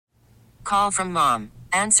call from mom.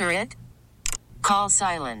 Answer it. Call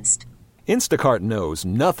silenced. Instacart knows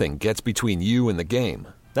nothing gets between you and the game.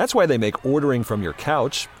 That's why they make ordering from your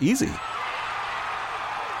couch easy.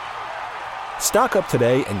 Stock up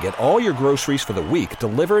today and get all your groceries for the week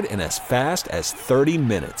delivered in as fast as 30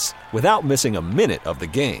 minutes without missing a minute of the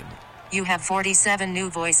game. You have 47 new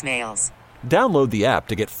voicemails. Download the app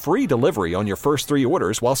to get free delivery on your first 3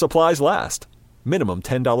 orders while supplies last. Minimum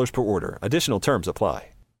 $10 per order. Additional terms apply.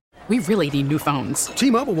 We really need new phones.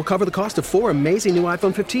 T-Mobile will cover the cost of 4 amazing new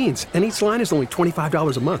iPhone 15s, and each line is only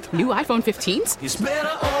 $25 a month. New iPhone 15s? It's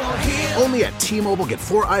better over here. Only at T-Mobile, get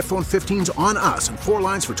 4 iPhone 15s on us and 4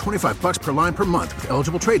 lines for $25 per line per month with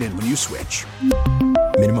eligible trade-in when you switch.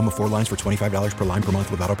 Minimum of 4 lines for $25 per line per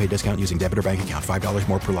month with autopay discount using debit or bank account. $5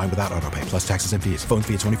 more per line without autopay, plus taxes and fees. Phone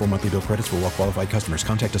fee at 24 monthly bill credits for well-qualified customers.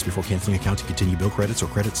 Contact us before canceling account to continue bill credits or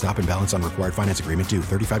credit stop and balance on required finance agreement due.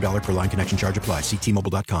 $35 per line connection charge applies. See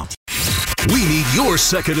T-Mobile.com. We need your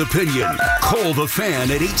second opinion. Call the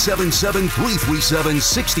Fan at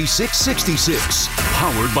 877-337-6666.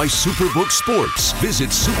 Powered by Superbook Sports. Visit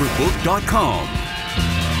superbook.com.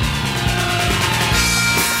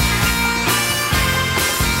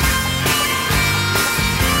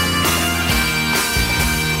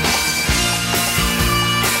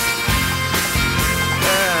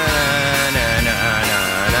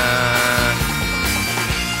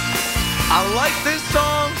 I like this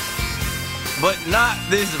song, but not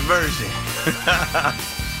this version.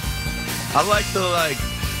 I like the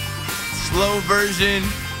slow version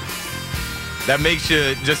that makes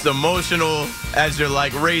you just emotional as you're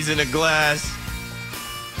raising a glass,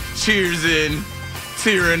 cheersing,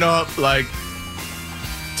 tearing up,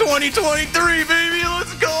 2023, baby,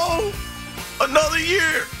 let's go. Another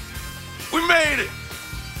year. We made it.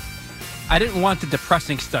 I didn't want the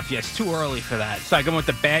depressing stuff yet. It's too early for that. So I go with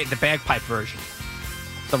the bagpipe version.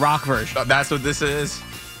 The rock version. That's what this is?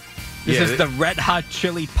 This is the Red Hot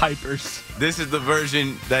Chili Pipers. This is the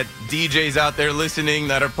version that DJs out there listening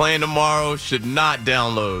that are playing tomorrow should not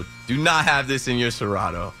download. Do not have this in your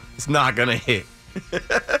Serato. It's not going to hit.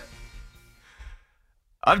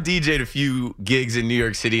 I've DJ'd a few gigs in New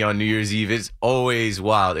York City on New Year's Eve. It's always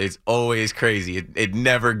wild. It's always crazy. It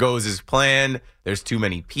never goes as planned. There's too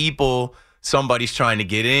many people. Somebody's trying to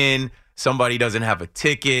get in. Somebody doesn't have a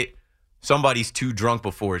ticket. Somebody's too drunk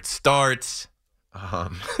before it starts.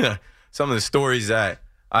 Some of the stories that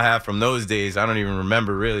I have from those days, I don't even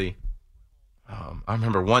remember really. I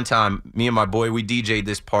remember one time, me and my boy, we DJ'd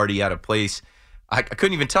this party at a place. I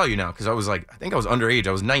couldn't even tell you now because I think I was underage.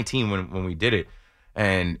 I was 19 when we did it.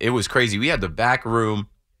 And it was crazy. We had the back room,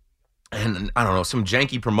 and I don't know, some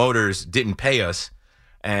janky promoters didn't pay us.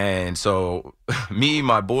 And so me,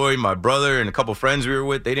 my boy, my brother, and a couple friends we were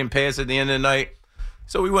with, they didn't pay us at the end of the night.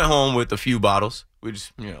 So we went home with a few bottles. We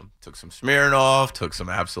just, took some Smirnoff, took some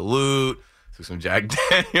Absolute, took some Jack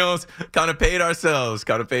Daniels, kind of paid ourselves.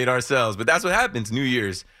 But that's what happens New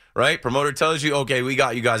Year's, right? Promoter tells you, okay, we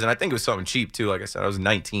got you guys. And I think it was something cheap, too. Like I said, I was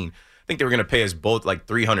 19. I think they were going to pay us both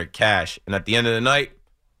 $300 cash. And at the end of the night,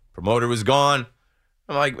 promoter was gone.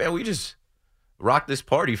 I'm like, man, we just rocked this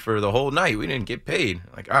party for the whole night. We didn't get paid.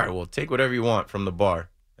 I'm like, all right, well, take whatever you want from the bar.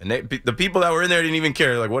 And the people that were in there didn't even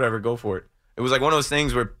care. Like, whatever, go for it. It was like one of those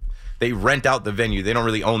things where they rent out the venue. They don't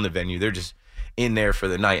really own the venue. They're just in there for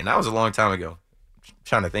the night. And that was a long time ago. I'm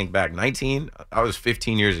trying to think back. 19? I was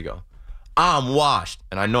 15 years ago. I'm washed.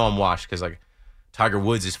 And I know I'm washed because, Tiger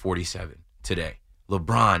Woods is 47 today.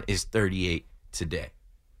 LeBron is 38 today.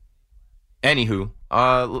 Anywho,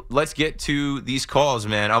 let's get to these calls,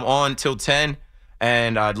 man. I'm on till 10,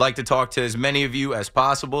 and I'd like to talk to as many of you as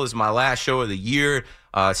possible. This is my last show of the year.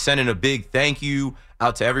 Sending a big thank you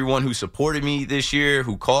out to everyone who supported me this year,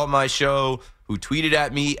 who called my show, who tweeted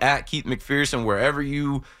at me, at Keith McPherson, wherever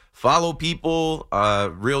you follow people.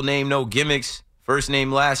 Real name, no gimmicks. First name,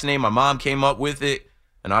 last name. My mom came up with it,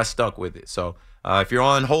 and I stuck with it. So if you're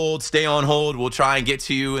on hold, stay on hold. We'll try and get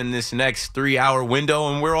to you in this next 3-hour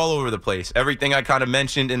window, and we're all over the place. Everything I kind of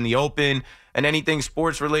mentioned in the open and anything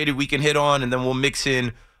sports-related we can hit on, and then we'll mix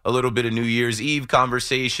in a little bit of New Year's Eve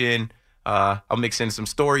conversation. I'll mix in some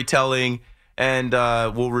storytelling, and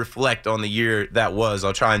we'll reflect on the year that was.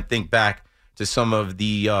 I'll try and think back to some of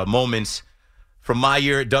the moments from my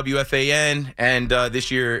year at WFAN and this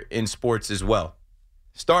year in sports as well.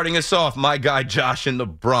 Starting us off, my guy Josh in the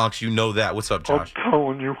Bronx. You know that. What's up, Josh? I'm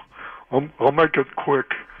telling you, I'll make it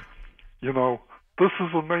quick. This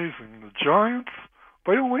is amazing. The Giants,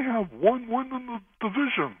 they only have one win in the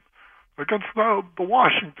division against the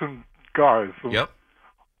Washington guys. Yep.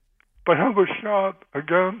 They have a shot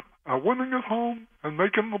again at winning at home and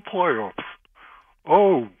making the playoffs.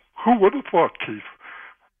 Oh, who would have thought, Keith?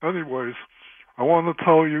 anyways, I want to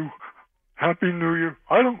tell you, Happy New Year.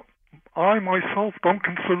 I myself don't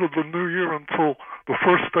consider the New Year until the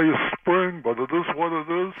first day of spring, but it is what it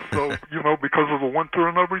is. So, because of the winter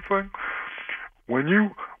and everything. When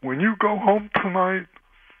you go home tonight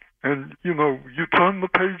and, you turn the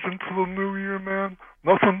page into the new year, man,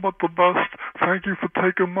 nothing but the best. Thank you for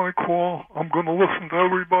taking my call. I'm going to listen to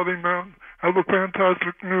everybody, man. Have a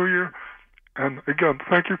fantastic New Year. And again,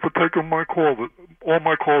 thank you for taking my call, all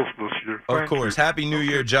my calls this year. Of course. Happy New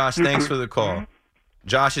Year, Josh. Thanks for the call. Mm-hmm.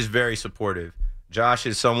 Josh is very supportive. Josh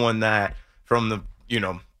is someone that from the,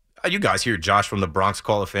 you guys hear Josh from the Bronx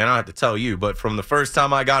Call a Fan. I don't have to tell you, but from the first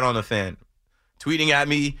time I got on the Fan, tweeting at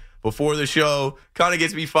me before the show kind of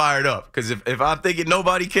gets me fired up. Because if I'm thinking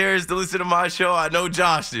nobody cares to listen to my show, I know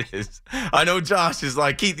Josh is. I know Josh is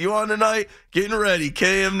like, Keith, you on tonight? Getting ready,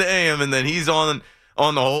 KM to AM. And then he's on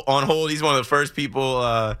hold. He's one of the first people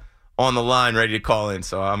on the line ready to call in.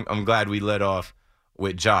 So I'm glad we led off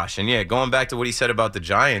with Josh. And, yeah, going back to what he said about the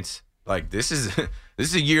Giants, like this is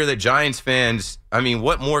a year that Giants fans,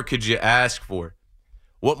 what more could you ask for?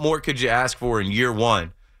 What more could you ask for in year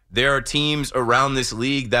one? There are teams around this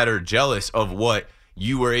league that are jealous of what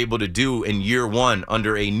you were able to do in year one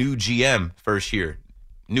under a new GM first year,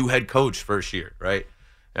 new head coach first year, right?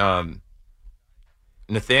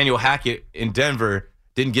 Nathaniel Hackett in Denver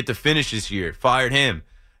didn't get to finish this year, fired him.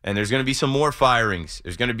 And there's going to be some more firings.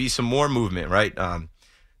 There's going to be some more movement, right?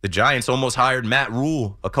 The Giants almost hired Matt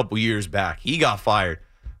Rule a couple years back. He got fired.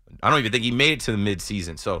 I don't even think he made it to the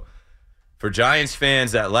midseason. So for Giants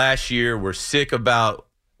fans that last year were sick about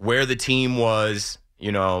where the team was,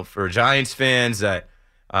 for Giants fans that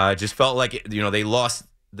just felt like, they lost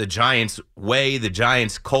the Giants' way, the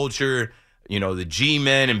Giants' culture. The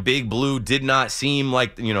G-men and Big Blue did not seem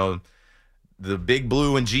like, the Big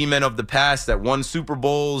Blue and G-men of the past that won Super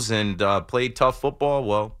Bowls and played tough football.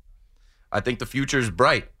 Well, I think the future is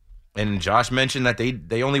bright. And Josh mentioned that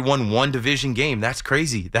they only won one division game. That's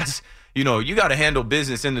crazy. That's, you got to handle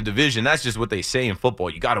business in the division. That's just what they say in football.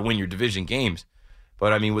 You got to win your division games.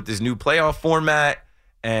 But, with this new playoff format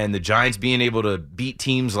and the Giants being able to beat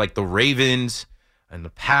teams like the Ravens and the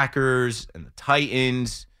Packers and the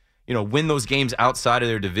Titans, win those games outside of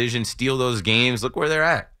their division, steal those games, look where they're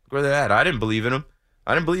at. Look where they're at. I didn't believe in them.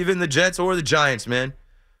 I didn't believe in the Jets or the Giants, man.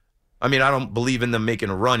 I don't believe in them making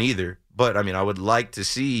a run either. But, I would like to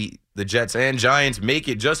see the Jets and Giants make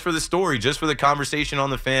it just for the story, just for the conversation on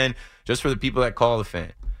the Fan, just for the people that call the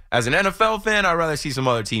Fan. As an NFL fan, I'd rather see some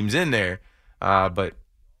other teams in there. But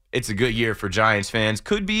it's a good year for Giants fans.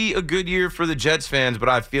 Could be a good year for the Jets fans, but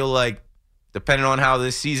I feel like depending on how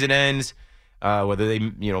this season ends, whether they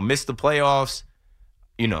miss the playoffs,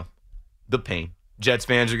 the pain. Jets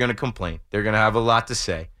fans are going to complain. They're going to have a lot to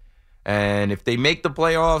say. And if they make the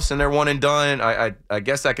playoffs and they're one and done, I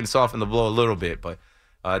guess that can soften the blow a little bit. But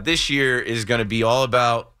this year is going to be all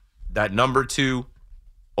about that number 2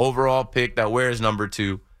 overall pick that wears number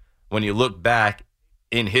 2. When you look back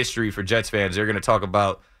in history for Jets fans, they're going to talk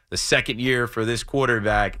about the second year for this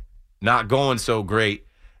quarterback not going so great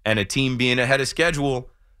and a team being ahead of schedule,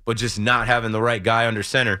 but just not having the right guy under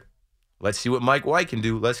center. Let's see what Mike White can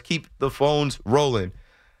do. Let's keep the phones rolling.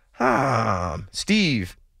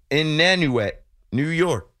 Steve in Nanuet, New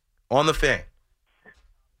York, on the Fan.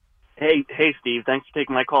 Hey, Steve. Thanks for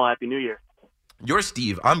taking my call. Happy New Year. You're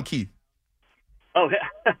Steve. I'm Keith. Oh,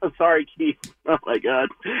 sorry, Keith. Oh, my God.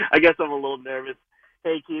 I guess I'm a little nervous.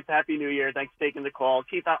 Hey, Keith. Happy New Year. Thanks for taking the call.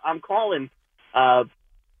 Keith, I'm calling. I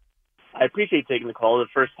appreciate taking the call. The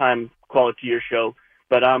first time caller to your show.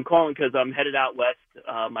 But I'm calling because I'm headed out west.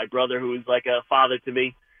 My brother, who is like a father to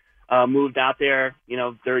me, moved out there,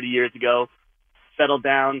 30 years ago. Settled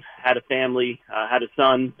down, had a family, had a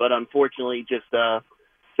son, but unfortunately, just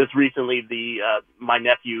recently, my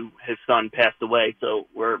nephew, his son, passed away. So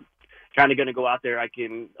we're kind of going to go out there. I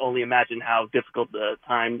can only imagine how difficult the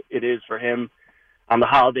time it is for him on the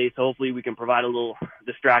holidays. So hopefully, we can provide a little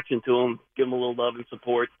distraction to him, give him a little love and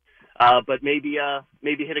support. But maybe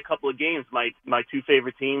hit a couple of games. My 2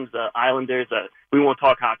 favorite teams, the Islanders. We won't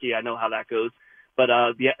talk hockey. I know how that goes. But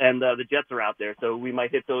the Jets are out there, so we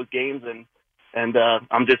might hit those games and. And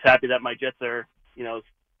I'm just happy that my Jets are,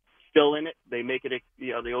 still in it. They make it,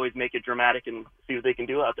 they always make it dramatic and see what they can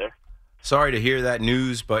do out there. Sorry to hear that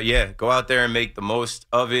news, but yeah, go out there and make the most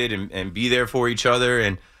of it and be there for each other.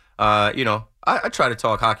 And, I try to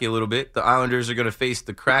talk hockey a little bit. The Islanders are going to face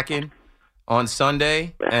the Kraken on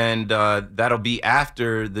Sunday, and that'll be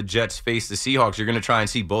after the Jets face the Seahawks. You're going to try and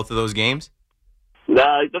see both of those games?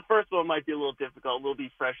 The first one might be a little difficult. We'll be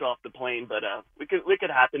fresh off the plane, but we could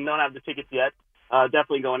happen. Don't have the tickets yet.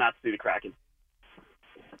 Definitely going out to see the Kraken.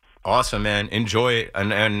 Awesome, man. Enjoy it.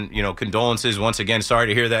 And condolences once again. Sorry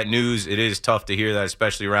to hear that news. It is tough to hear that,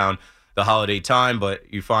 especially around the holiday time,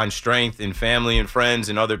 but you find strength in family and friends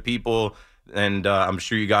and other people, and I'm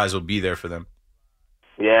sure you guys will be there for them.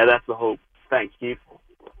 Yeah, that's the hope. Thanks, Keith.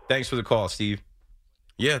 Thanks for the call, Steve.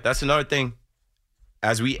 Yeah, that's another thing.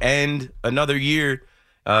 As we end another year,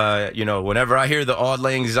 whenever I hear the Auld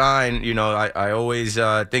Lang Syne, I always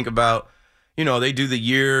think about, they do the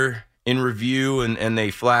year in review and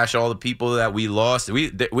they flash all the people that we lost.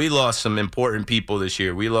 We lost some important people this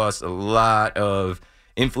year. We lost a lot of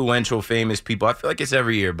influential, famous people. I feel like it's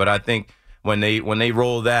every year, but I think when they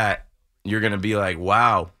roll that, you're going to be like,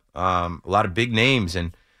 wow, a lot of big names.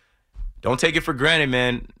 And don't take it for granted,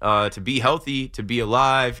 man, to be healthy, to be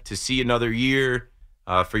alive, to see another year,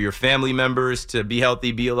 for your family members to be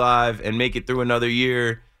healthy, be alive, and make it through another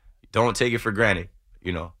year. Don't take it for granted.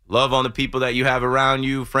 Love on the people that you have around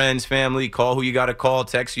you, friends, family. Call who you got to call,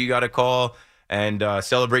 text who you got to call, and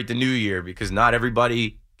celebrate the new year, because not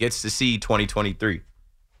everybody gets to see 2023.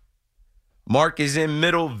 Mark is in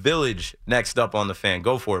Middle Village next up on the Fan.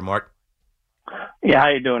 Go for it, Mark. Yeah, how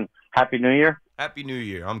you doing? Happy New Year. Happy New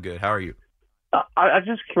Year. I'm good. How are you? I'm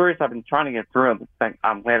just curious. I've been trying to get through it.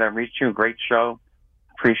 I'm glad I reached you. Great show.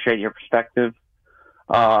 Appreciate your perspective.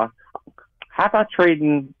 How about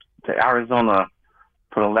trading to Arizona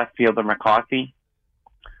for the left fielder McCarthy,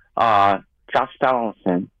 Josh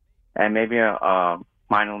Donaldson, and maybe a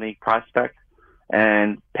minor league prospect,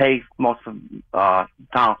 and pay most of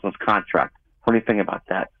Donaldson's contract? What do you think about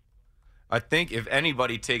that? I think if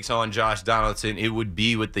anybody takes on Josh Donaldson, it would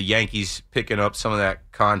be with the Yankees picking up some of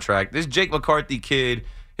that contract. This Jake McCarthy kid,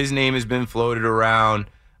 his name has been floated around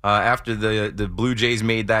after the Blue Jays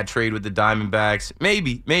made that trade with the Diamondbacks.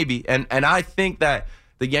 Maybe. And I think that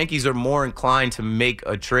the Yankees are more inclined to make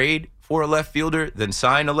a trade for a left fielder than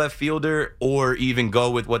sign a left fielder or even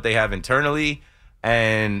go with what they have internally.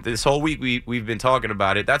 And this whole week we've been talking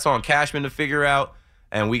about it. That's on Cashman to figure out.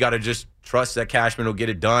 And we got to just trust that Cashman will get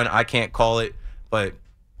it done. I can't call it, but,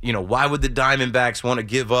 why would the Diamondbacks want to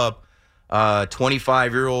give up a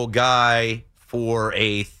 25-year-old guy for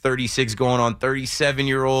a 36 going on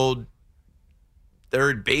 37-year-old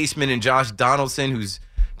third baseman in Josh Donaldson who's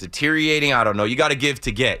deteriorating? I don't know. You got to give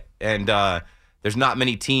to get. And there's not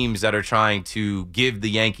many teams that are trying to give the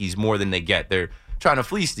Yankees more than they get. They're trying to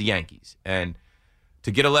fleece the Yankees. And to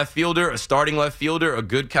get a left fielder, a starting left fielder, a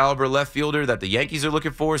good caliber left fielder that the Yankees are looking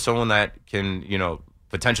for, someone that can,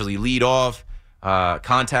 potentially lead off,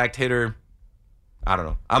 contact hitter. I don't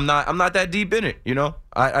know. I'm not that deep in it,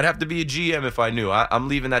 I'd have to be a GM if I knew. I'm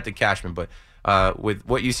leaving that to Cashman. But with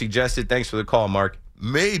what you suggested, thanks for the call, Mark.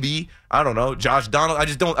 Maybe, I don't know, Josh Donald.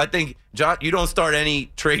 I think you don't start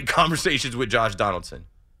any trade conversations with Josh Donaldson.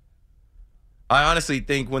 I honestly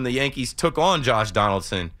think when the Yankees took on Josh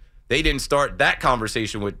Donaldson, they didn't start that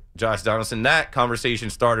conversation with Josh Donaldson. That conversation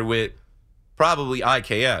started with probably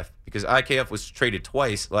IKF, because IKF was traded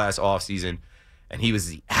twice last offseason, and he was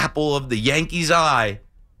the apple of the Yankees' eye.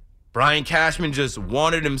 Brian Cashman just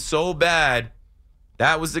wanted him so bad.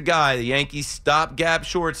 That was the guy, the Yankees stopgap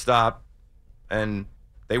shortstop, and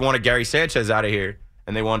they wanted Gary Sanchez out of here,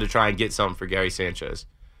 and they wanted to try and get something for Gary Sanchez.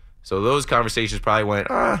 So those conversations probably went,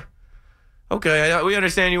 okay, we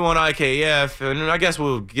understand you want IKF, and I guess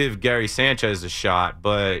we'll give Gary Sanchez a shot,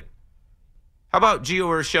 but how about Gio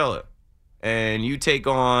Urshela? And you take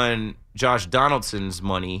on Josh Donaldson's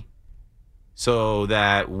money so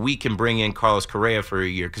that we can bring in Carlos Correa for a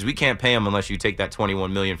year, because we can't pay him unless you take that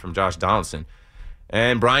 $21 million from Josh Donaldson.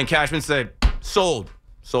 And Brian Cashman said, sold.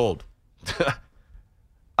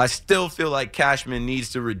 I still feel like Cashman needs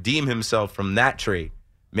to redeem himself from that trade.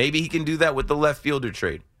 Maybe he can do that with the left fielder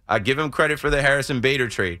trade. I give him credit for the Harrison Bader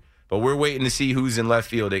trade, but we're waiting to see who's in left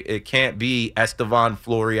field. It can't be Estevan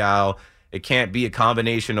Florial. It can't be a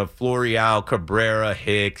combination of Florial, Cabrera,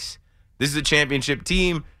 Hicks. This is a championship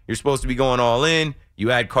team. You're supposed to be going all in.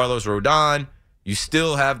 You add Carlos Rodon. You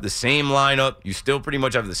still have the same lineup. You still pretty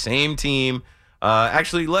much have the same team.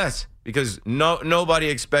 Actually, less, because nobody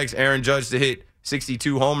expects Aaron Judge to hit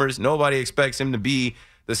 62 homers. Nobody expects him to be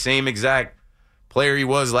the same exact player he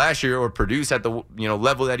was last year or produce at the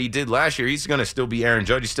level that he did last year. He's going to still be Aaron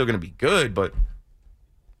Judge. He's still going to be good, but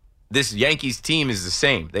this Yankees team is the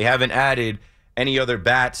same. They haven't added any other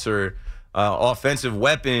bats or offensive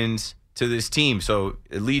weapons to this team, so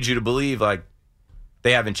it leads you to believe like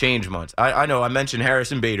they haven't changed much. I know I mentioned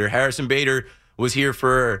Harrison Bader. Harrison Bader was here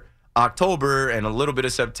for October and a little bit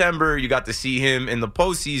of September. You got to see him in the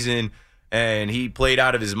postseason, and he played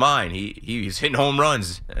out of his mind. He's hitting home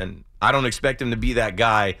runs, and I don't expect him to be that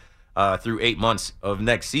guy through 8 months of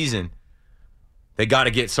next season. they got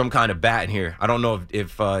to get some kind of bat in here. I don't know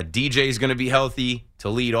if DJ is going to be healthy to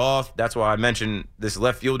lead off. That's why I mentioned this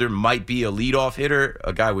left fielder might be a leadoff hitter,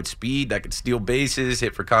 a guy with speed that could steal bases,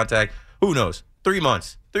 hit for contact. Who knows? 3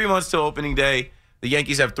 months. 3 months till opening day. The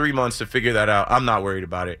Yankees have 3 months to figure that out. I'm not worried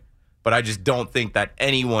about it. But I just don't think that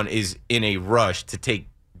anyone is in a rush to take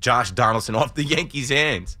Josh Donaldson off the Yankees'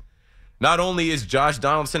 hands. Not only is Josh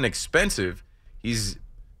Donaldson expensive, he's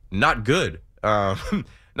not good.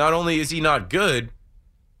 Not only is he not good,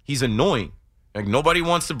 he's annoying. Like, nobody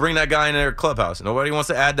wants to bring that guy in their clubhouse. Nobody wants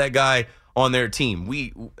to add that guy on their team.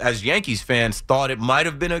 We, as Yankees fans, thought it might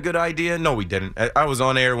have been a good idea. No, we didn't. I was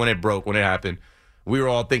on air when it broke, when it happened. We were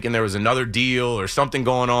all thinking there was another deal or something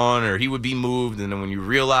going on, or he would be moved. And then when you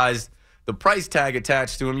realized the price tag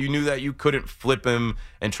attached to him, you knew that you couldn't flip him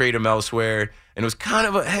and trade him elsewhere. And it was kind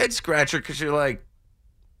of a head scratcher because you're like,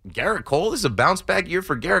 Garrett Cole, this is a bounce back year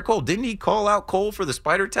for Garrett Cole. Didn't he call out Cole for the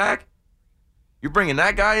spider tack? You're bringing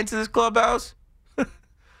that guy into this clubhouse?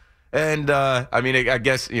 And, I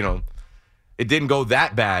guess, it didn't go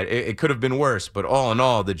that bad. It could have been worse. But all in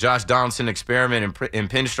all, the Josh Donaldson experiment in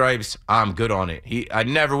pinstripes, I'm good on it. I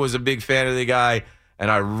never was a big fan of the guy, and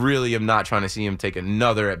I really am not trying to see him take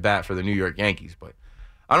another at bat for the New York Yankees. But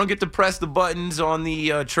I don't get to press the buttons on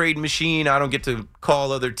the trade machine. I don't get to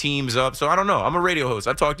call other teams up. So I don't know. I'm a radio host.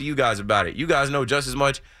 I talk to you guys about it. You guys know just as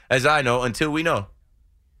much as I know until we know.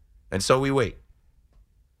 And so we wait.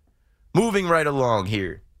 Moving right along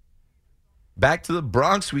here. Back to the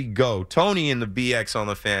Bronx we go. Tony in the BX on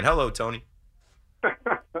the Fan. Hello, Tony. What's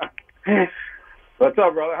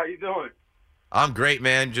up, brother? How you doing? I'm great,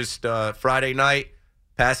 man. Just Friday night,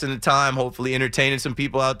 passing the time, hopefully entertaining some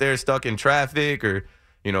people out there stuck in traffic or,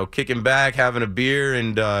 kicking back, having a beer,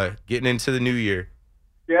 and getting into the new year.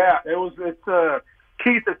 Yeah, it's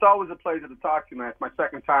Keith, it's always a pleasure to talk to you, man. It's my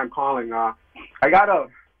second time calling. I got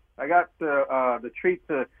the treat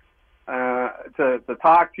to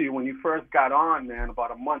talk to you when you first got on, man,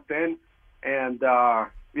 about a month in. And, I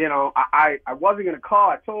wasn't going to call.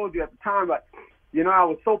 I told you at the time, but, I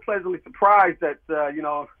was so pleasantly surprised that, that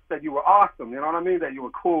you were awesome. You know what I mean? That you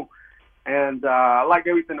were cool. And I like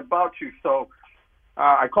everything about you. So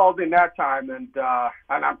I called in that time. And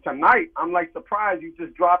tonight, I'm, surprised you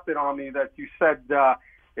just dropped it on me that you said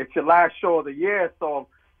it's your last show of the year. So,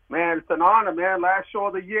 man, it's an honor, man. Last show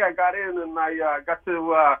of the year, I got in and I got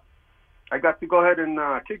to go ahead and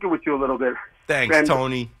kick it with you a little bit. Thanks,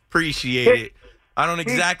 Tony. Appreciate it. I don't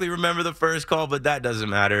exactly remember the first call, but that doesn't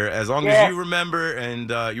matter. As long as you remember and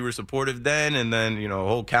you were supportive then, and then, a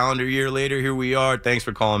whole calendar year later, here we are. Thanks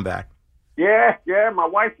for calling back. Yeah. My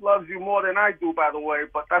wife loves you more than I do, by the way,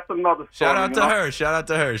 but that's another story. Shout out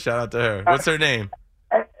to her. What's her name?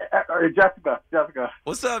 Jessica.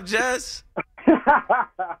 What's up, Jess?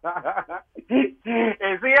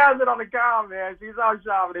 And she has it on the car, man. She's out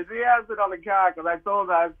shopping. And she has it on the car because I told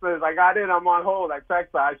her, I got in, I'm on hold. I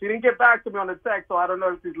text her. She didn't get back to me on the text, so I don't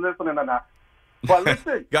know if she's listening or not. But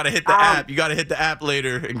listen. Got to hit the app. You got to hit the app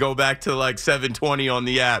later and go back to 7:20 on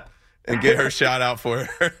the app and get her shout out for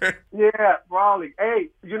her. Yeah, probably. Hey,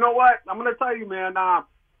 you know what? I'm going to tell you, man.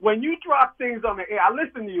 When you drop things on the air, I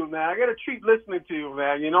listen to you, man. I get a treat listening to you,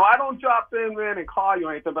 man. I don't drop in, man, and call you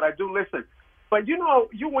or anything, but I do listen. But,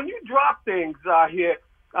 when you drop things here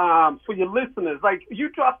for your listeners, like you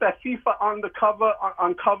dropped that FIFA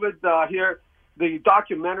Uncovered here, the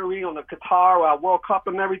documentary on the Qatar World Cup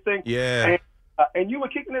and everything. Yeah. And you were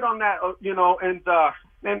kicking it on that,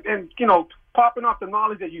 and popping off the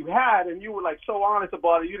knowledge that you had, and you were, so honest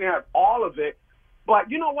about it. You didn't have all of it. But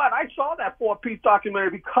you know what? I saw that 4-piece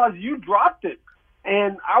documentary because you dropped it.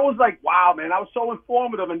 And I was like, wow, man, I was so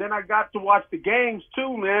informative. And then I got to watch the games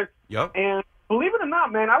too, man. Yep. And believe it or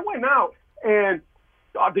not, man, I went out and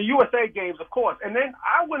the USA games, of course. And then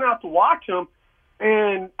I went out to watch them.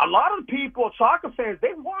 And a lot of people, soccer fans,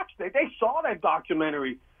 they watched it. They saw that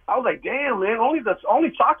documentary. I was like, damn, man, only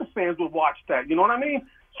soccer fans would watch that. You know what I mean?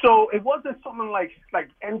 So it wasn't something like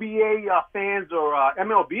NBA fans or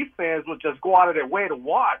MLB fans would just go out of their way to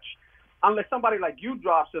watch unless somebody like you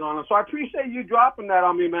drops it on them. So I appreciate you dropping that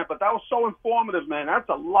on me, man. But that was so informative, man. That's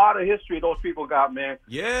a lot of history those people got, man.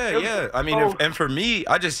 Yeah. I mean, and for me,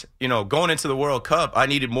 I just, going into the World Cup, I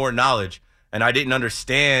needed more knowledge. And I didn't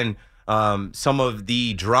understand some of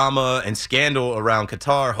the drama and scandal around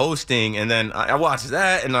Qatar hosting. And then I watched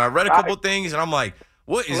that and I read a couple things and I'm like,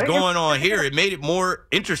 what is going on here? It made it more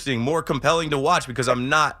interesting, more compelling to watch because I'm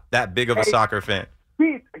not that big of a soccer fan.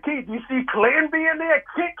 Keith, you see Clinton being there?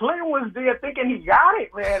 Clinton was there thinking he got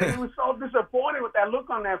it, man. And he was so disappointed with that look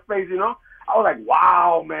on that face, I was like,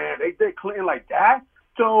 wow, man, they did Clinton like that?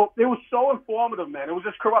 So it was so informative, man. It was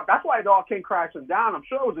just corrupt. That's why it all came crashing down. I'm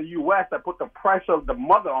sure it was the U.S. that put the pressure of the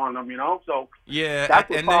mother on them, So yeah,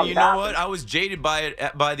 and then you know what? I was jaded by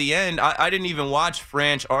it by the end. I didn't even watch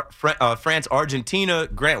France-Argentina.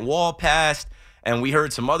 Grant Wall passed, and we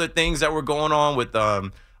heard some other things that were going on with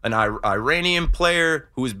an Iranian player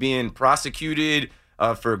who was being prosecuted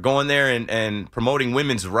for going there and promoting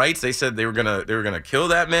women's rights. They said they were gonna kill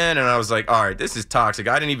that man, and I was like, all right, this is toxic.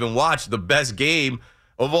 I didn't even watch the best game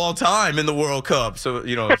of all time in the World Cup. So,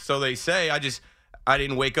 so they say. I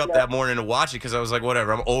didn't wake up that morning to watch it because I was like,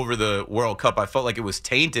 whatever, I'm over the World Cup. I felt like it was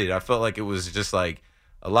tainted. I felt like it was just like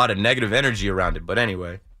a lot of negative energy around it. But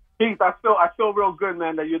anyway. Keith, I feel real good,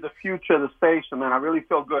 man, that you're the future of the station, man. I really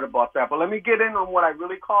feel good about that. But let me get in on what I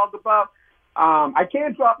really called about. I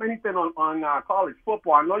can't drop anything on college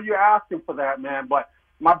football. I know you're asking for that, man, but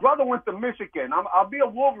my brother went to Michigan. I'll be a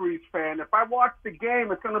Wolverines fan. If I watch the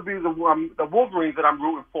game, it's going to be the Wolverines that I'm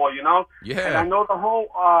rooting for, Yeah. And I know the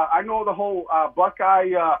whole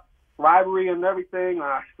Buckeye rivalry and everything.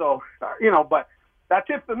 But that's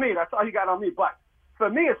it for me. That's all you got on me. But for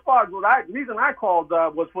me, as far as the reason I called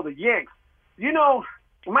was for the Yanks.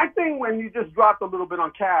 My thing when you just dropped a little bit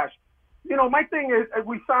on cash, my thing is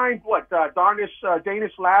we signed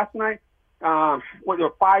Danish last night. With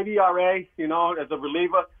your 5 ERA, as a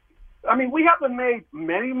reliever. I mean, we haven't made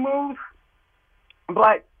many moves,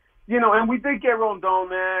 but, and we did get Rondon,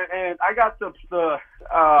 man, and I got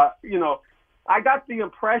I got the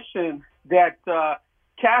impression that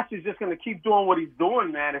Cash is just going to keep doing what he's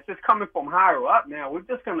doing, man. It's just coming from higher up, man. We're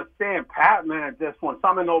just going to stand pat, man, just when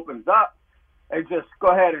something opens up and just go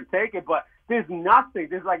ahead and take it, but there's nothing.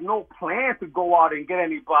 There's, no plan to go out and get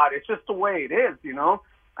anybody. It's just the way it is,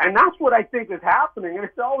 And that's what I think is happening. And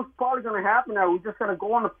it's always probably going to happen that we're just going to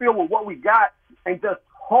go on the field with what we got and just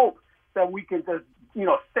hope that we can just,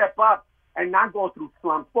 step up and not go through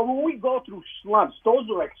slumps. But when we go through slumps, those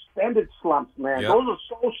are extended slumps, man. Yep.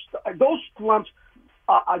 Those slumps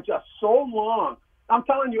are just so long. I'm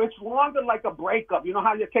telling you, it's longer like a breakup. You know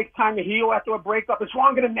how it takes time to heal after a breakup? It's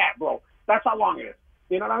longer than that, bro. That's how long it is.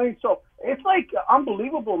 You know what I mean? So it's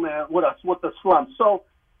unbelievable, man, with the slumps. So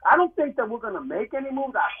I don't think that we're going to make any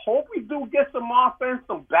moves. I hope we do get some offense,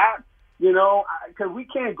 some bats, because we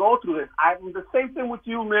can't go through this. The same thing with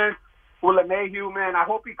you, man, with LeMahieu, man. I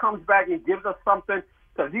hope he comes back and gives us something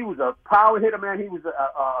because he was a power hitter, man. He was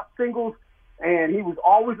a singles, and he was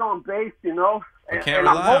always on base, Can't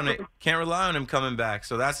rely on him coming back.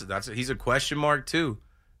 So he's a question mark too.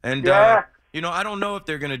 And I don't know if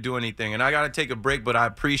they're going to do anything. And I got to take a break, but I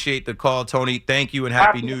appreciate the call, Tony. Thank you and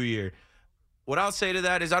Happy New Year. What I'll say to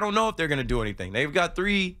that is I don't know if they're going to do anything. They've got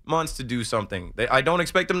 3 months to do something. I don't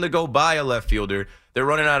expect them to go buy a left fielder. They're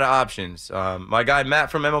running out of options. My guy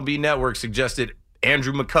Matt from MLB Network suggested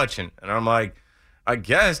Andrew McCutchen. And I'm like, I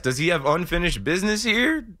guess, does he have unfinished business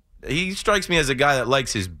here? He strikes me as a guy that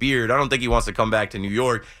likes his beard. I don't think he wants to come back to New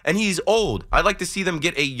York. And he's old. I'd like to see them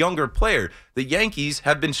get a younger player. The Yankees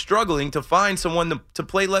have been struggling to find someone to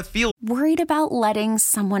play left field. Worried about letting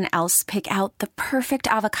someone else pick out the perfect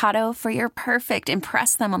avocado for your perfect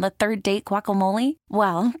impress them on the third date guacamole?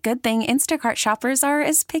 Well, good thing Instacart shoppers are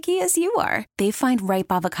as picky as you are. They find ripe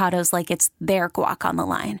avocados like it's their guac on the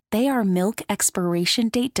line. They are milk expiration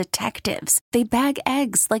date detectives. They bag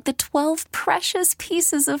eggs like the 12 precious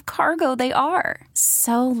pieces of cargo they are.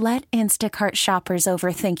 So let Instacart shoppers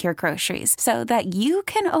overthink your groceries so that you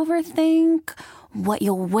can overthink what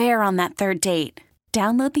you'll wear on that third date.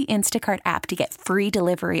 Download the Instacart app to get free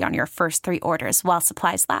delivery on your first 3 orders while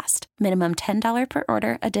supplies last. Minimum $10 per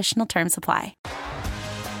order. Additional terms apply.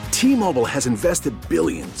 T-Mobile has invested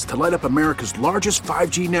billions to light up America's largest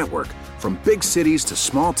 5G network, from big cities to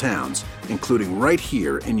small towns, including right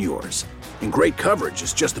here in yours. And great coverage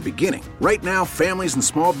is just the beginning. Right now, families and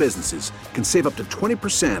small businesses can save up to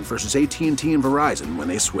 20% versus AT&T and Verizon when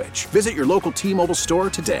they switch. Visit your local T-Mobile store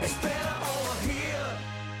today.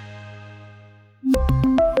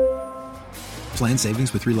 Plan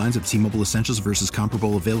savings with 3 lines of T-Mobile Essentials versus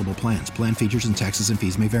comparable available plans. Plan features and taxes and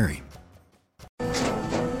fees may vary.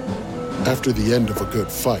 After the end of a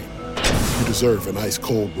good fight, you deserve an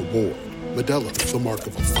ice-cold reward. Modelo is the mark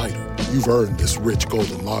of a fighter. You've earned this rich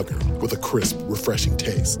golden lager with a crisp, refreshing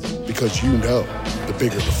taste. Because you know, the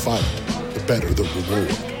bigger the fight, the better the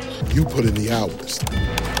reward. You put in the hours,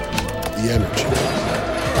 the energy,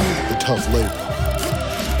 the tough labor.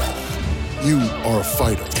 You are a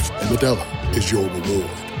fighter, and Modelo is your reward.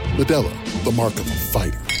 Modelo, the mark of a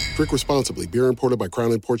fighter. Drink responsibly. Beer imported by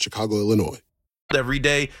Crown Imports, Chicago, Illinois. Every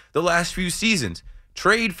day the last few seasons.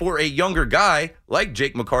 trade for a younger guy like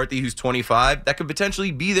Jake McCarthy, who's 25, that could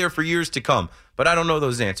potentially be there for years to come. But I don't know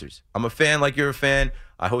those answers. I'm a fan like you're a fan.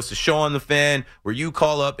 I host a show on The Fan where you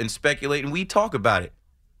call up and speculate, and we talk about it.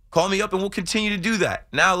 Call me up, and we'll continue to do that.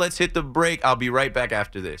 Now let's hit the break. I'll be right back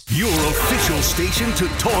after this. Your official station to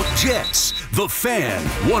talk Jets. The Fan,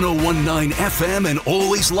 101.9 FM, and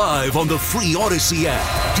always live on the free Odyssey app.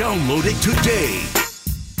 Download it today.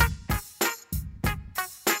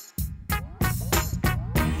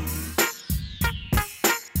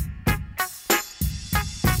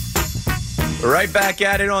 Right back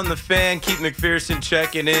at it on The Fan. Keith McPherson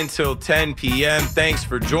checking in till 10 p.m. Thanks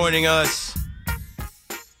for joining us.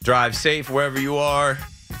 Drive safe wherever you are,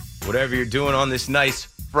 whatever you're doing on this nice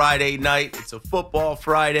Friday night. It's a football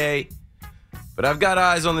Friday, but I've got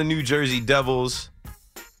eyes on the New Jersey Devils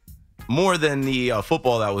more than the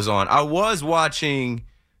football that was on. I was watching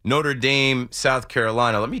Notre Dame, South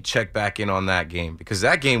Carolina. Let me check back in on that game because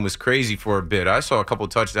that game was crazy for a bit. I saw a couple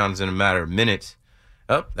touchdowns in a matter of minutes.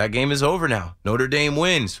 Oh, that game is over now. Notre Dame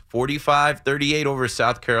wins 45-38 over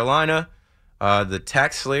South Carolina. The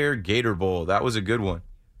Tax Slayer Gator Bowl. That was a good one.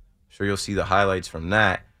 Sure you'll see the highlights from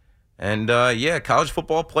that. And, college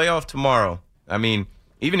football playoff tomorrow. I mean,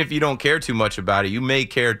 even if you don't care too much about it, you may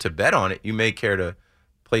care to bet on it. You may care to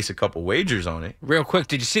place a couple wagers on it. Real quick,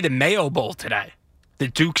 did you see the Mayo Bowl today? The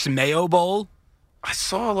Duke's Mayo Bowl? I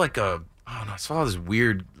saw I saw this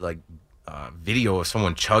weird, video of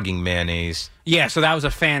someone chugging mayonnaise. Yeah, so that was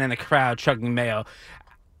a fan in the crowd chugging mayo.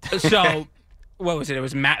 So, what was it? It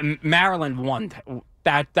was Maryland won.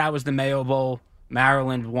 That was the Mayo Bowl.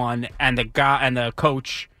 Maryland won, and the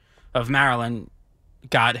coach of Maryland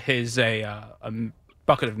got a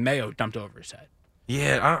bucket of mayo dumped over his head.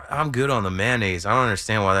 Yeah, I'm good on the mayonnaise. I don't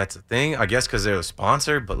understand why that's a thing. I guess because they're a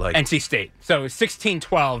sponsor, but NC State. So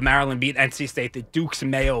 16-12, Maryland beat NC State, the Duke's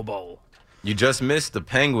Mayo Bowl. You just missed the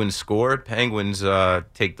Penguins score. Penguins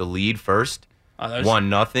take the lead first.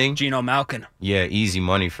 1-0. Geno Malkin. Yeah, easy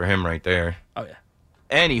money for him right there. Oh, yeah.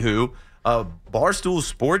 Anywho, Barstool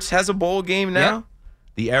Sports has a bowl game now. Yep.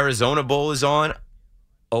 The Arizona Bowl is on.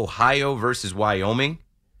 Ohio versus Wyoming.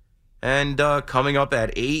 And coming up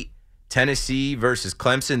at 8, Tennessee versus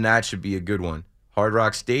Clemson. That should be a good one. Hard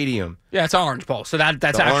Rock Stadium. Yeah, it's Orange Bowl. So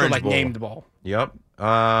that's actually named bowl. Yep.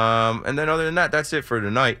 And then other than that, that's it for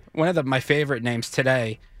tonight. One of my favorite names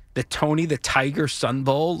today, the Tony the Tiger Sun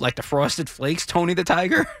Bowl, like the Frosted Flakes, Tony the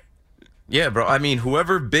Tiger. Yeah, bro. I mean,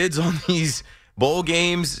 whoever bids on these bowl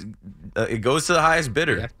games, it goes to the highest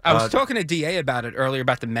bidder. Yeah. I was talking to DA about it earlier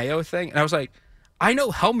about the mayo thing, and I was like, I know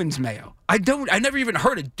Hellman's mayo. I never even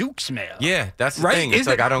heard of Duke's mayo. Yeah, that's the right? thing. It's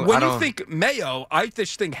When you think mayo, I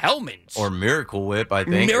just think Hellman's. Or Miracle Whip, I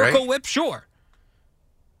think. Miracle right? Whip, sure.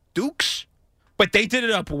 Duke's? But they did it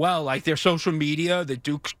up well, like their social media, the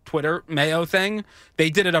Duke's Twitter Mayo thing. They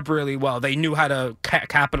did it up really well. They knew how to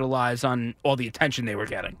capitalize on all the attention they were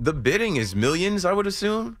getting. The bidding is millions, I would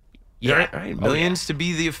assume. Yeah. Right? Millions to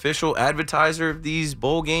be the official advertiser of these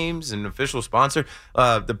bowl games and official sponsor.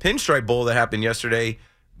 The Pinstripe Bowl that happened yesterday,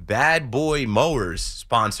 Bad Boy Mowers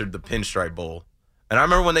sponsored the Pinstripe Bowl. And I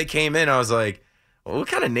remember when they came in, I was like, well, what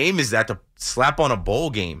kind of name is that to slap on a bowl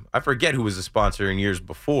game? I forget who was the sponsor in years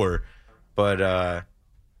before. But, I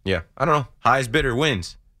don't know. Highest bidder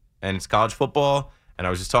wins. And it's college football. And I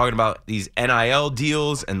was just talking about these NIL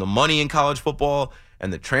deals and the money in college football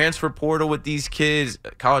and the transfer portal with these kids.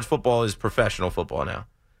 College football is professional football now.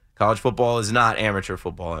 College football is not amateur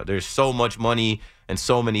football. There's so much money and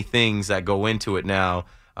so many things that go into it now.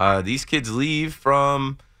 These kids leave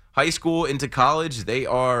from high school into college. They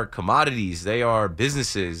are commodities. They are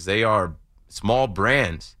businesses. They are small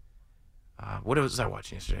brands. What was I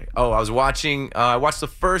watching yesterday? Oh, I watched the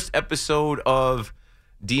first episode of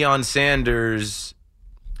Deion Sanders'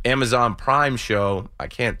 Amazon Prime show. I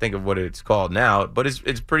can't think of what it's called now, but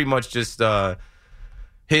it's pretty much just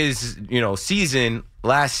his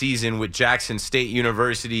last season with Jackson State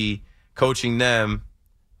University, coaching them.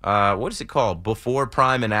 What is it called? Before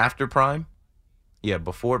Prime and After Prime? Yeah,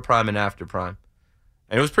 Before Prime and After Prime.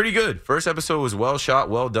 And it was pretty good. First episode was well shot,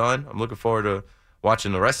 well done. I'm looking forward to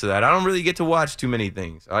watching the rest of that. I don't really get to watch too many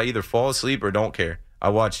things. I either fall asleep or don't care. I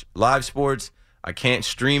watch live sports. I can't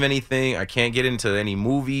stream anything. I can't get into any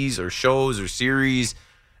movies or shows or series.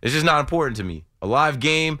 It's just not important to me. A live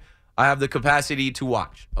game, I have the capacity to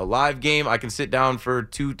watch. A live game, I can sit down for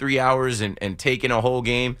 2-3 hours and take in a whole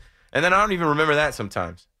game. And then I don't even remember that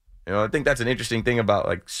sometimes. I think that's an interesting thing about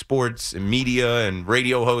like sports and media and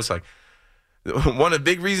radio hosts. Like, one of the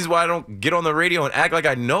big reasons why I don't get on the radio and act like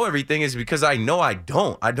I know everything is because I know I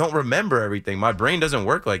don't. I don't remember everything. My brain doesn't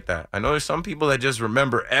work like that. I know there's some people that just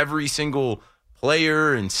remember every single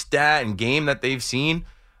player and stat and game that they've seen,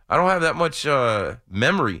 I don't have that much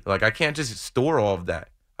memory. Like, I can't just store all of that.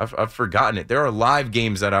 I've forgotten it. There are live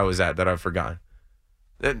games that I was at that I've forgotten.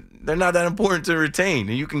 They're not that important to retain,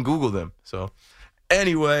 and you can Google them. So,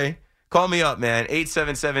 anyway, call me up, man.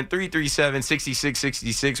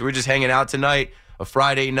 877-337-6666. We're just hanging out tonight, a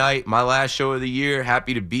Friday night, my last show of the year.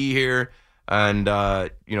 Happy to be here. And,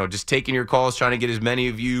 just taking your calls, trying to get as many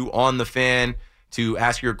of you on the Fan to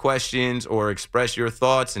ask your questions or express your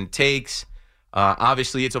thoughts and takes.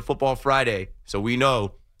 Obviously, it's a football Friday, so we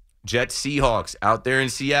know Jets Seahawks out there in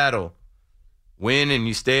Seattle. Win and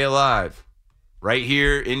you stay alive. Right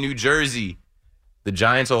here in New Jersey, the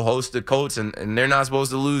Giants will host the Colts, and they're not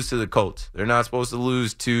supposed to lose to the Colts. They're not supposed to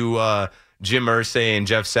lose to Jim Irsay and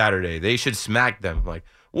Jeff Saturday. They should smack them. Like,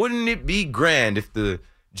 wouldn't it be grand if the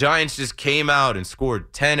Giants just came out and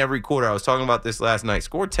scored 10 every quarter? I was talking about this last night.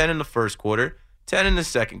 Scored 10 in the first quarter, 10 in the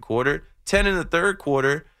second quarter, 10 in the third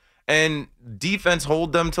quarter, and defense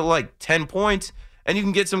hold them to like 10 points, and you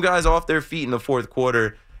can get some guys off their feet in the fourth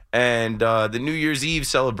quarter, and the New Year's Eve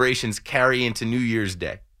celebrations carry into New Year's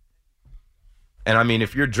Day. And, I mean,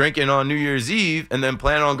 if you're drinking on New Year's Eve and then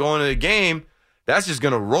plan on going to the game, that's just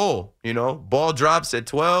going to roll, Ball drops at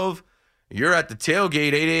 12, you're at the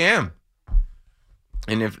tailgate 8 a.m.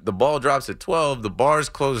 And if the ball drops at 12, the bars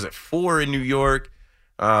close at 4 in New York.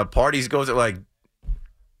 Parties goes at you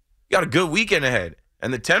got a good weekend ahead.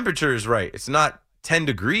 And the temperature is right. It's not 10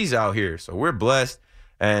 degrees out here, so we're blessed.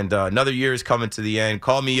 And another year is coming to the end.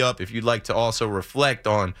 Call me up if you'd like to also reflect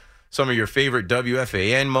on some of your favorite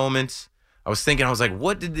WFAN moments. I was like,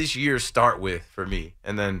 what did this year start with for me?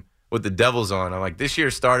 And then with the Devils on, I'm like, this year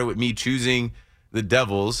started with me choosing the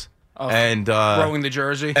Devils and throwing the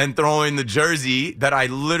jersey. And throwing the jersey that I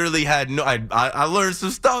literally had I learned some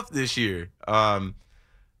stuff this year. And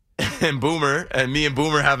Boomer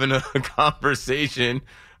having a conversation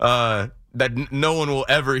that no one will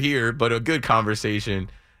ever hear, but a good conversation.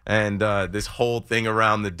 And this whole thing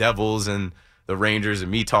around the Devils and the Rangers and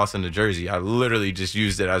me tossing the jersey, I literally just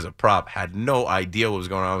used it as a prop. Had no idea what was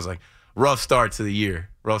going on. I was like, rough start to the year.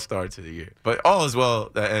 But all is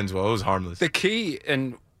well that ends well. It was harmless. The key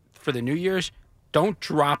for the New Year's, don't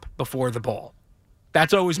drop before the ball.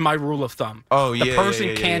 That's always my rule of thumb. Oh, yeah. The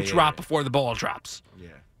person can't drop before the ball drops. Yeah.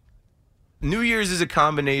 New Year's is a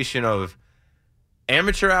combination of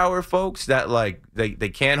amateur hour folks that they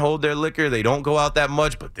can't hold their liquor. They don't go out that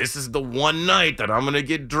much, but this is the one night that I'm going to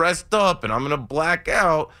get dressed up and I'm going to black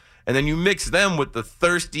out. And then you mix them with the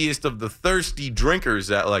thirstiest of the thirsty drinkers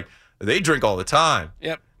that they drink all the time.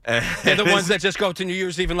 Yep. They're the ones that just go to New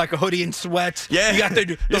Year's Eve in like a hoodie and sweats. Yeah,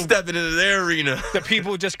 you're stepping into their arena. The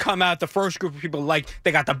people just come out, the first group of people,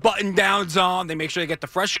 they got the button-downs on. They make sure they get the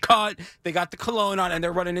fresh cut. They got the cologne on, and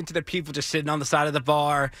they're running into the people just sitting on the side of the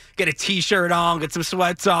bar, get a T-shirt on, get some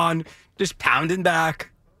sweats on, just pounding back.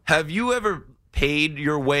 Have you ever paid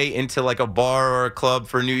your way into a bar or a club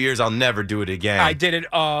for New Year's? I'll never do it again. I did it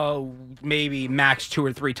maybe max 2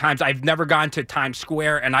 or 3 times. I've never gone to Times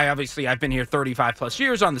Square, and I've been here 35 plus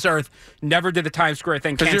years on this earth. Never did the Times Square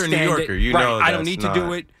thing. Because you're a New Yorker, you know. I don't need to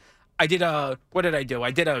do it. I did what did I do?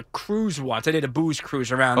 I did a cruise once. I did a booze cruise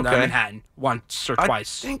around Manhattan once or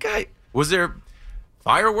twice. Was there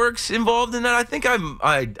fireworks involved in that? I think I don't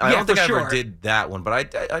think I ever did that one,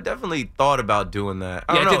 but I definitely thought about doing that.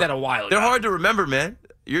 I did that a while ago. They're hard to remember, man.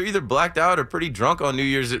 You're either blacked out or pretty drunk on New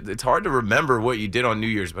Year's. It's hard to remember what you did on New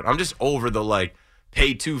Year's, but I'm just over the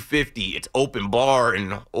pay $250. It's open bar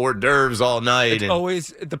and hors d'oeuvres all night. It's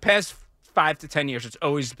always the past 5 to 10 years. It's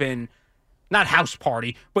always been not house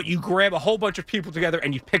party, but you grab a whole bunch of people together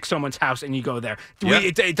and you pick someone's house and you go there.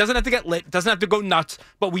 Yep. It doesn't have to get lit. It doesn't have to go nuts.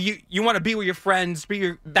 But you want to be with your friends.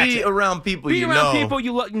 Be around people you know. Be around people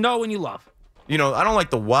you know and you love. I don't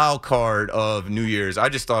like the wild card of New Year's. I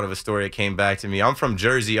just thought of a story that came back to me. I'm from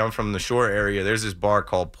Jersey. I'm from the shore area. There's this bar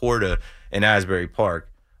called Porta in Asbury Park.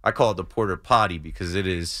 I call it the Porter Potty because it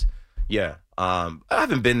is, I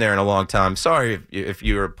haven't been there in a long time. Sorry if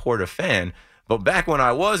you're a Porta fan. But back when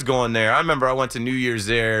I was going there, I remember I went to New Year's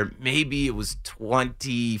there. Maybe it was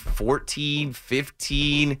 2014,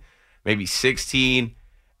 15, maybe 16.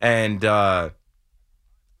 And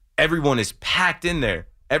everyone is packed in there.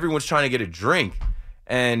 Everyone's trying to get a drink.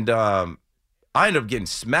 And I ended up getting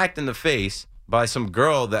smacked in the face by some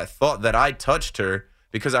girl that thought that I touched her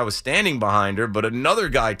because I was standing behind her, but another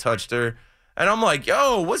guy touched her. And I'm like,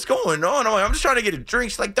 yo, what's going on? I'm just trying to get a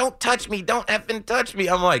drink. She's like, don't touch me. Don't effing touch me.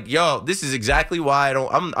 I'm like, yo, this is exactly why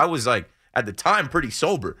I was at the time pretty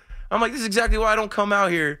sober. I'm like, this is exactly why I don't come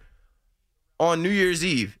out here on New Year's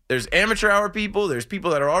Eve. There's amateur hour people. There's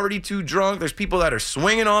people that are already too drunk. There's people that are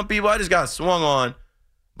swinging on people. I just got swung on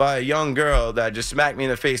by a young girl that just smacked me in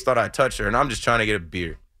the face, thought I touched her, and I'm just trying to get a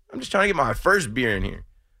beer. I'm just trying to get my first beer in here.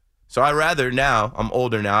 So I rather now, I'm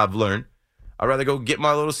older now, I've learned, I'd rather go get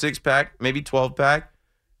my little 6-pack, maybe 12-pack,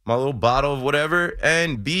 my little bottle of whatever,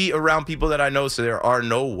 and be around people that I know so there are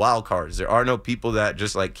no wild cards. There are no people that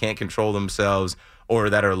just, like, can't control themselves or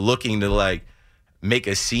that are looking to, like, make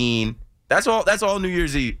a scene. That's all New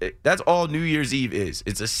Year's Eve. That's all New Year's Eve is.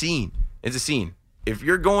 It's a scene. It's a scene. If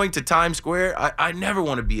you're going to Times Square, I never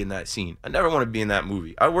want to be in that scene. I never want to be in that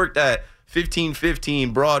movie. I worked at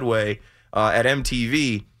 1515 Broadway at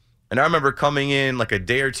MTV, and I remember coming in like a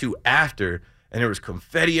day or two after, and there was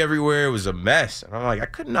confetti everywhere. It was a mess. And I'm like, I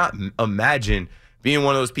could not imagine being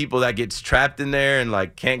one of those people that gets trapped in there and,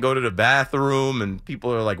 like, can't go to the bathroom, and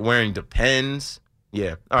people are, like, wearing Depends.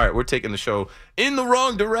 Yeah. All right, we're taking the show in the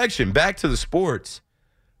wrong direction. Back to the sports.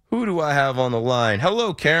 Who do I have on the line?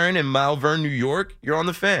 Hello, Karen in Malvern, New York. You're on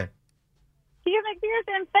the Fan. Peter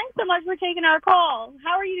McPherson, thanks so much for taking our call.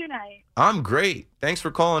 How are you tonight? I'm great. Thanks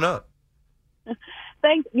for calling up.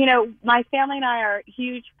 Thanks. You know, my family and I are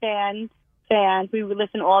huge fans. We would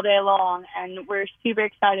listen all day long, and we're super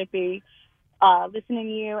excited to be listening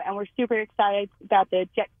to you, and we're super excited about the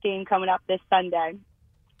Jets game coming up this Sunday.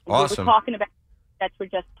 Awesome. We were talking about Jets were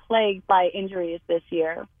just plagued by injuries this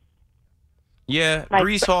year. Yeah,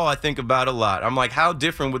 Breece Hall I think about a lot. I'm like, how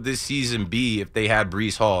different would this season be if they had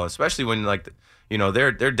Breece Hall, especially when, like, you know,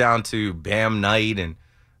 they're down to Bam Knight, and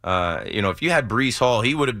you know, if you had Breece Hall,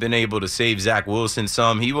 he would have been able to save Zach Wilson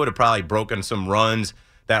some. He would have probably broken some runs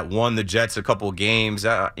that won the Jets a couple games.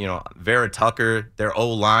 You know, Vera Tucker, their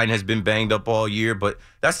O-line has been banged up all year, but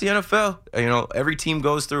that's the NFL. You know, every team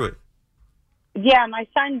goes through it. Yeah, my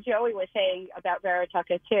son Joey was saying about Vera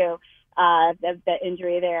Tucker too, the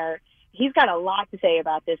injury there. He's got a lot to say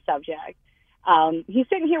about this subject. He's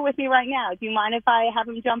sitting here with me right now. Do you mind if I have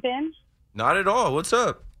him jump in? Not at all. What's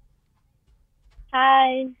up?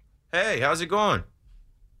 Hi. Hey, how's it going?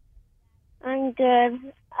 I'm good.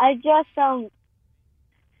 I just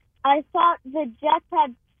I thought the Jets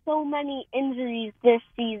had so many injuries this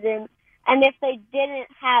season, and if they didn't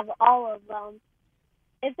have all of them,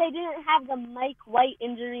 if they didn't have the Mike White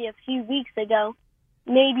injury a few weeks ago,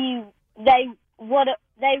 maybe they would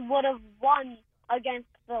have won against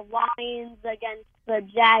the Lions, against the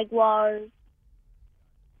Jaguars.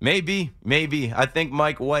 Maybe. I think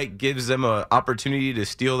Mike White gives them an opportunity to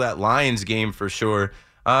steal that Lions game for sure.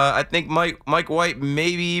 I think Mike White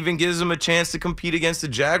maybe even gives them a chance to compete against the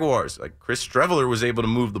Jaguars. Like, Chris Streveler was able to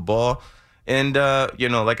move the ball. And, you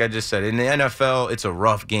know, like I just said, in the NFL, it's a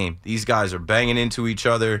rough game. These guys are banging into each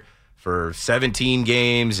other for 17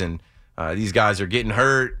 games, and these guys are getting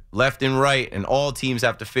hurt left and right, and all teams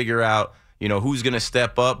have to figure out, you know, who's going to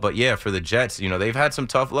step up. But, yeah, for the Jets, you know, they've had some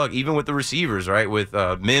tough luck, even with the receivers, right? With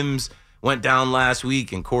Mims went down last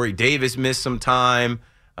week, and Corey Davis missed some time.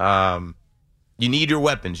 You need your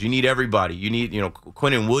weapons. You need everybody. You need, you know,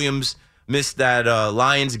 Quinnen Williams missed that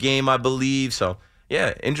Lions game, I believe. So,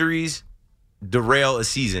 yeah, injuries derail a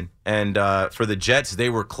season. And for the Jets, they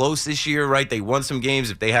were close this year, right? They won some games.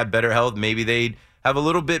 If they had better health, maybe they'd have a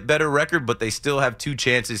little bit better record, but they still have 2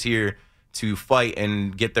 chances here to fight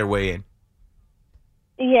and get their way in.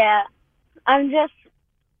 Yeah, I'm just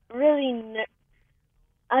really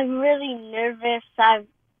nervous. I've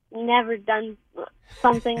never done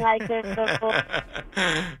something like this before.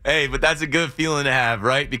 Hey, but that's a good feeling to have,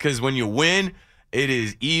 right? Because when you win, it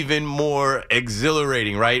is even more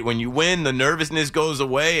exhilarating, right? When you win, the nervousness goes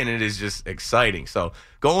away, and it is just exciting. So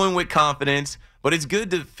go in with confidence, but it's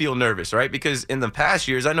good to feel nervous, right? Because in the past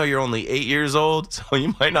years, I know you're only 8 years old, so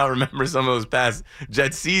you might not remember some of those past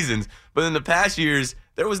Jets seasons, but in the past years,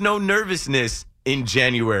 there was no nervousness in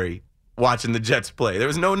January watching the Jets play. There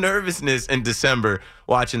was no nervousness in December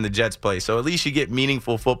watching the Jets play. So at least you get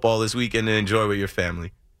meaningful football this weekend and enjoy with your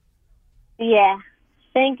family. Yeah.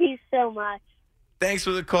 Thank you so much. Thanks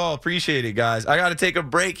for the call. Appreciate it, guys. I got to take a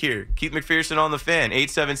break here. Keith McPherson on the Fan,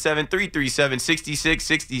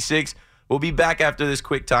 877-337-6666. We'll be back after this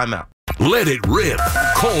quick timeout. Let it rip.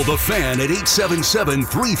 Call the Fan at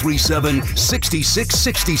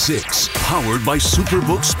 877-337-6666. Powered by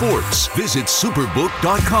Superbook Sports. Visit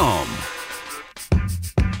superbook.com.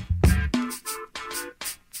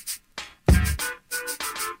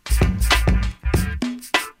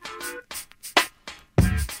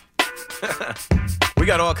 We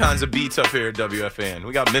got all kinds of beats up here at WFAN.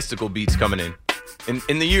 We got mystical beats coming in.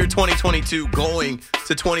 In the year 2022, going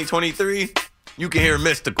to 2023, you can hear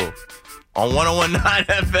mystical on 101.9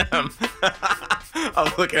 FM.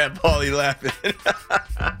 I'm looking at Paulie laughing.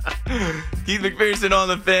 Keith McPherson on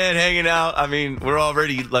the Fan, hanging out. I mean, we're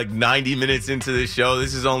already like 90 minutes into this show.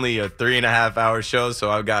 This is only a 3.5-hour show, so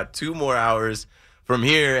I've got 2 more hours from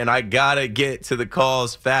here, and I got to get to the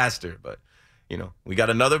calls faster. But, you know, we got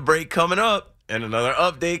another break coming up and another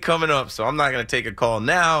update coming up, so I'm not going to take a call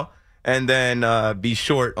now and then be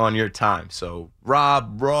short on your time. So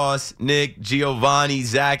Rob, Ross, Nick, Giovanni,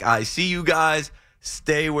 Zach, I see you guys.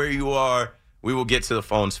 Stay where you are. We will get to the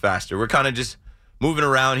phones faster. We're kind of just moving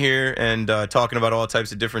around here and talking about all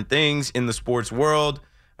types of different things in the sports world.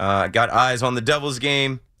 Got eyes on the Devils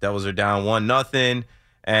game. Devils are down 1-0.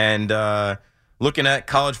 And looking at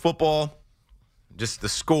college football, just the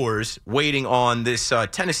scores, waiting on this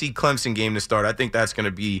Tennessee-Clemson game to start. I think that's going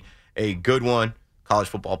to be a good one. College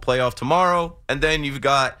football playoff tomorrow. And then you've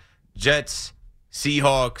got Jets,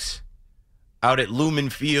 Seahawks out at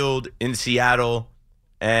Lumen Field in Seattle.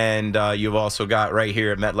 And you've also got right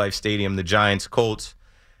here at MetLife Stadium, the Giants, Colts.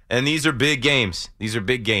 And these are big games. These are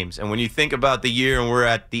big games. And when you think about the year, and we're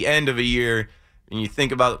at the end of a year, and you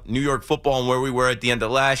think about New York football and where we were at the end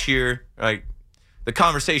of last year, like the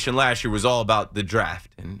conversation last year was all about the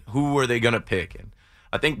draft and who were they going to pick. And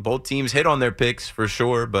I think both teams hit on their picks for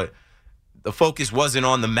sure, but the focus wasn't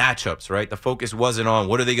on the matchups, right? The focus wasn't on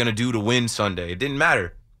what are they going to do to win Sunday. It didn't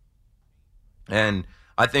matter. And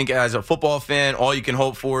I think as a football fan, all you can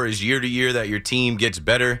hope for is year to year that your team gets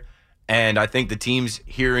better. And I think the teams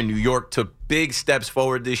here in New York took big steps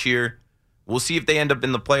forward this year. We'll see if they end up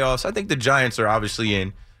in the playoffs. I think the Giants are obviously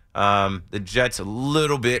in. The Jets a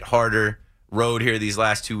little bit harder road here these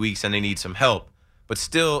last 2 weeks, and they need some help. But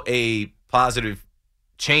still a positive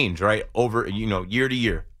change, right, over, year to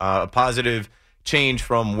year. A positive change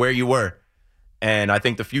from where you were. And I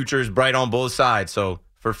think the future is bright on both sides. So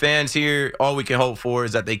for fans here, all we can hope for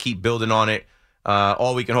is that they keep building on it.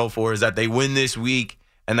 All we can hope for is that they win this week,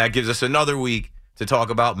 and that gives us another week to talk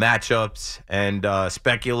about matchups and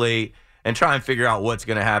speculate and try and figure out what's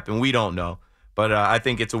going to happen. We don't know. But I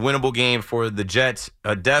think it's a winnable game for the Jets,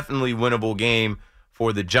 a definitely winnable game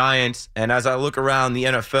for the Giants. And as I look around the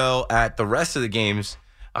NFL at the rest of the games,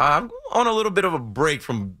 I'm on a little bit of a break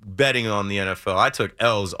from betting on the NFL. I took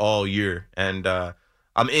L's all year, and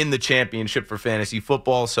I'm in the championship for fantasy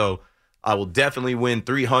football, so I will definitely win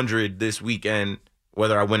 300 this weekend,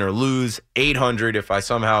 whether I win or lose. 800 if I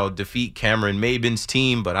somehow defeat Cameron Maben's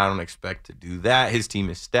team, but I don't expect to do that. His team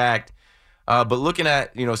is stacked. But looking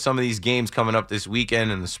at some of these games coming up this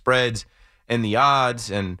weekend and the spreads and the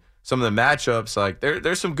odds and some of the matchups, like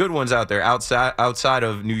there's some good ones out there outside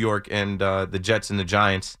of New York and the Jets and the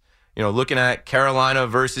Giants. Looking at Carolina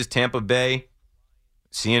versus Tampa Bay,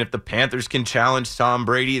 seeing if the Panthers can challenge Tom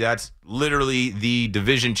Brady. That's literally the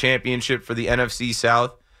division championship for the NFC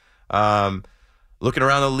South. Looking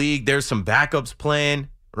around the league, there's some backups playing,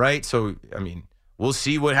 right? So, we'll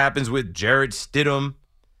see what happens with Jarrett Stidham.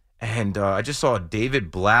 And I just saw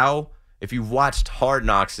David Blau. If you watched Hard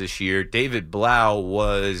Knocks this year, David Blau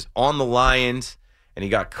was on the Lions, and he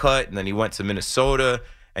got cut, and then he went to Minnesota,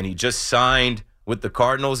 and he just signed with the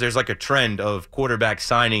Cardinals. There's like a trend of quarterback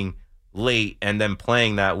signing late and then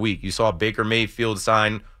playing that week. You saw Baker Mayfield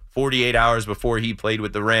sign 48 hours before he played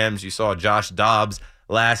with the Rams. You saw Josh Dobbs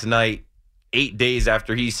last night, 8 days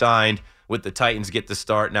after he signed with the Titans, get the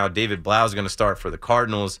start. Now David Blau is going to start for the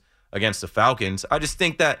Cardinals against the Falcons. I just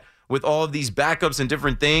think that with all of these backups and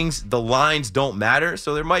different things, the lines don't matter.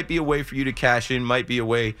 So there might be a way for you to cash in, might be a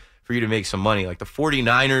way for you to make some money. Like the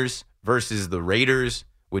 49ers versus the Raiders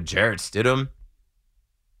with Jarrett Stidham.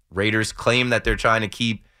 Raiders claim that they're trying to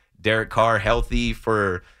keep Derek Carr healthy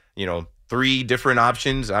for, 3 different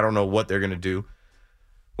options. I don't know what they're going to do.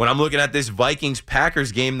 When I'm looking at this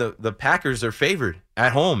Vikings-Packers game, the Packers are favored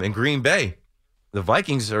at home in Green Bay. The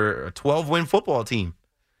Vikings are a 12-win football team.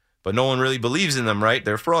 But no one really believes in them, right?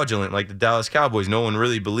 They're fraudulent, like the Dallas Cowboys. No one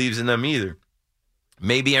really believes in them either.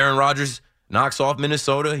 Maybe Aaron Rodgers knocks off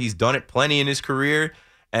Minnesota. He's done it plenty in his career.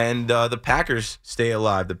 And the Packers stay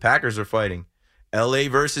alive. The Packers are fighting. L.A.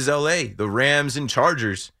 versus L.A., the Rams and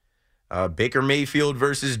Chargers. Baker Mayfield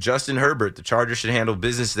versus Justin Herbert. The Chargers should handle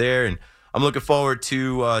business there. And I'm looking forward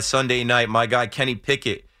to Sunday night. My guy Kenny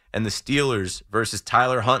Pickett and the Steelers versus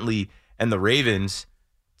Tyler Huntley and the Ravens.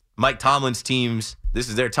 Mike Tomlin's teams, this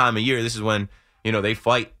is their time of year. This is when, they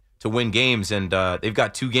fight to win games, and they've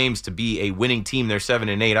got 2 games to be a winning team. They're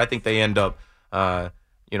 7-8. I think they end up,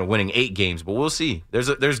 winning 8 games, but we'll see.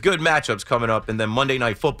 There's good matchups coming up, and then Monday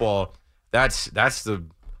Night Football, that's the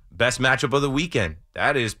best matchup of the weekend.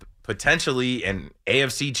 That is potentially an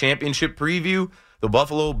AFC Championship preview. The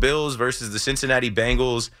Buffalo Bills versus the Cincinnati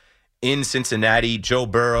Bengals in Cincinnati. Joe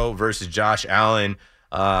Burrow versus Josh Allen.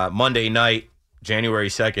 Monday night, January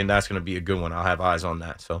 2nd, that's going to be a good one. I'll have eyes on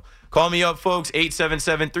that. So call me up, folks,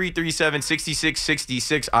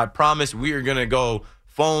 877-337-6666. I promise we are going to go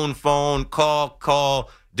phone, call,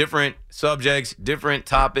 different subjects, different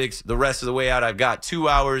topics. The rest of the way out, I've got 2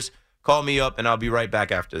 hours. Call me up, and I'll be right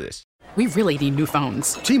back after this. We really need new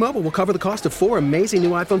phones. T-Mobile will cover the cost of 4 amazing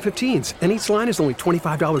new iPhone 15s, and each line is only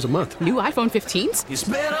 $25 a month. New iPhone 15s? It's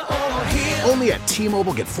better over here. Only at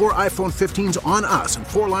T-Mobile, get 4 iPhone 15s on us and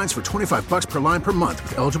 4 lines for $25 per line per month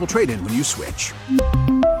with eligible trade-in when you switch.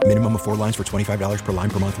 Minimum of 4 lines for $25 per line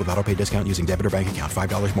per month with autopay discount using debit or bank account.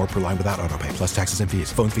 $5 more per line without autopay, plus taxes and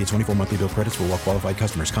fees. Phone fee at 24 monthly bill credits for well-qualified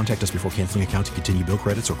customers. Contact us before canceling account to continue bill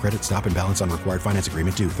credits or credit stop and balance on required finance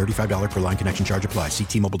agreement due. $35 per line connection charge applies. See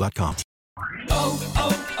T-Mobile.com.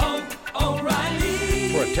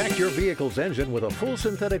 O'Reilly. Protect your vehicle's engine with a full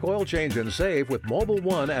synthetic oil change and save with Mobil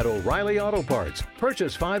 1 at O'Reilly Auto Parts.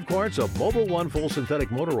 Purchase 5 quarts of Mobil 1 full synthetic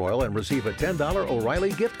motor oil and receive a $10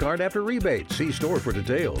 O'Reilly gift card after rebate. See store for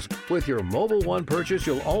details. With your Mobil 1 purchase,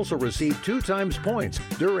 you'll also receive 2 times points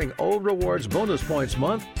during O Rewards Bonus Points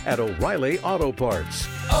Month at O'Reilly Auto Parts.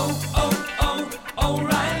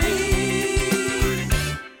 O'Reilly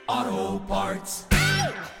Auto Parts.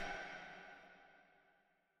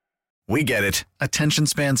 We get it. Attention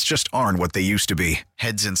spans just aren't what they used to be.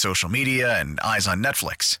 Heads in social media and eyes on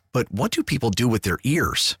Netflix. But what do people do with their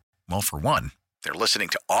ears? Well, for one, they're listening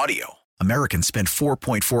to audio. Americans spend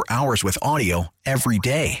 4.4 hours with audio every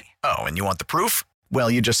day. Oh, and you want the proof?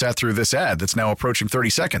 Well, you just sat through this ad that's now approaching 30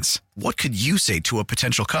 seconds. What could you say to a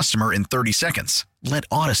potential customer in 30 seconds? Let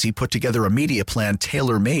Odyssey put together a media plan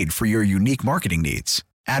tailor-made for your unique marketing needs.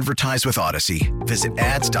 Advertise with Odyssey. Visit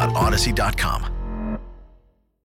ads.odyssey.com.